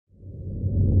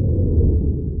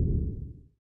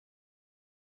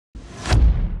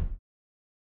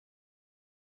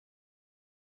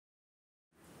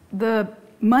The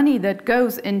money that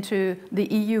goes into the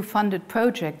EU-funded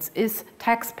projects is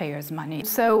taxpayers' money.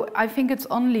 So I think it's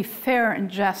only fair and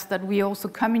just that we also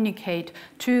communicate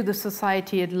to the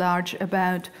society at large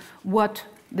about what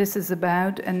this is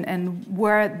about and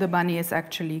where the money is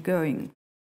actually going.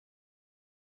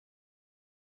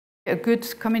 A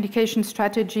good communication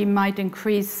strategy might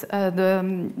increase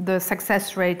the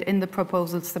success rate in the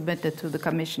proposals submitted to the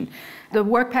Commission. The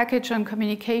work package on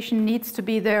communication needs to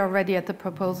be there already at the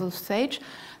proposal stage.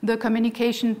 The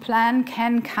communication plan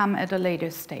can come at a later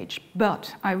stage,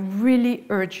 but I really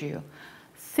urge you,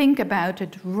 think about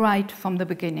it right from the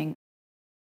beginning.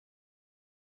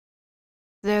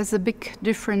 There's a big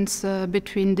difference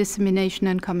between dissemination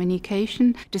and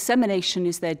communication. Dissemination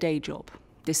is their day job.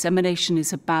 Dissemination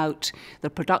is about the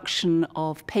production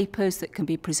of papers that can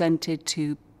be presented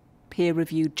to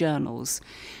peer-reviewed journals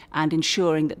and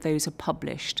ensuring that those are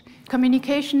published.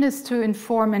 Communication is to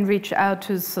inform and reach out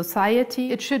to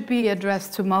society. It should be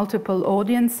addressed to multiple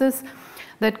audiences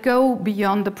that go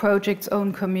beyond the project's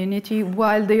own community,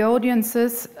 while the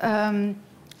audiences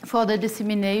for the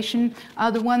dissemination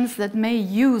are the ones that may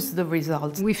use the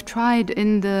results. We've tried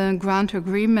in the grant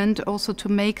agreement also to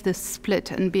make this split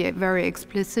and be very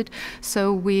explicit.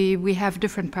 So we have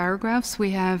different paragraphs. We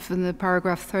have the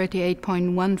paragraph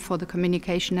 38.1 for the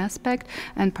communication aspect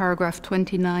and paragraph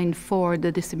 29 for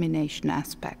the dissemination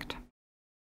aspect.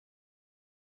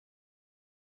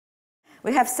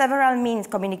 We have several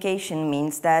communication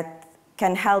means that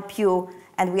can help you,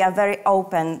 and we are very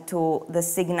open to the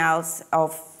signals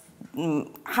of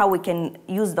how we can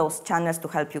use those channels to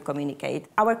help you communicate.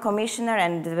 Our commissioner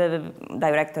and the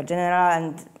director general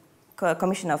and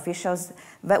commission officials,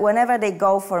 whenever they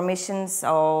go for missions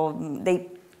or they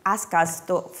ask us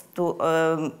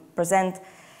to present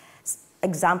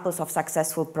examples of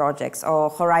successful projects or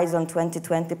Horizon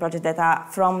 2020 projects that are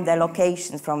from the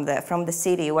locations, from the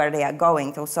city where they are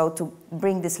going to, so to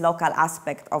bring this local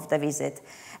aspect of the visit.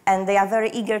 And they are very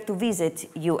eager to visit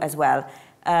you as well.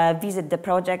 Visit the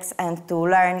projects and to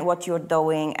learn what you're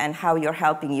doing and how you're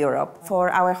helping Europe. For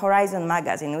our Horizon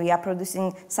magazine, we are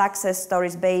producing success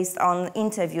stories based on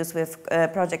interviews with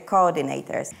project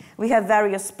coordinators. We have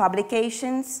various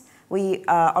publications. We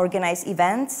organize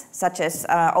events such as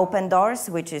Open Doors,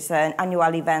 which is an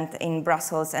annual event in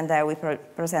Brussels, and there we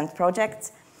present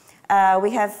projects.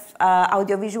 We have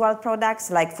audiovisual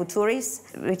products like Futuris,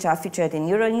 which are featured in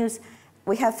Euronews.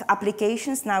 We have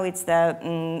applications. Now it's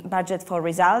the budget for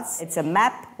results. It's a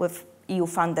map with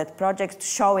EU-funded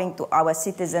projects showing to our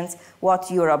citizens what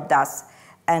Europe does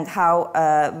and how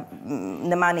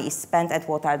the money is spent and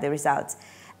what are the results.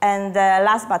 And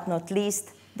last but not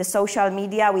least, the social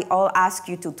media. We all ask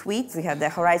you to tweet. We have the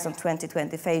Horizon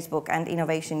 2020 Facebook and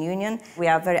Innovation Union. We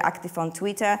are very active on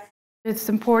Twitter. It's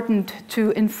important to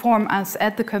inform us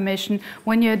at the Commission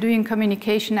when you're doing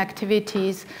communication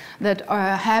activities that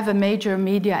have a major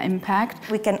media impact.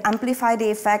 We can amplify the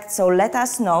effect, so let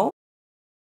us know.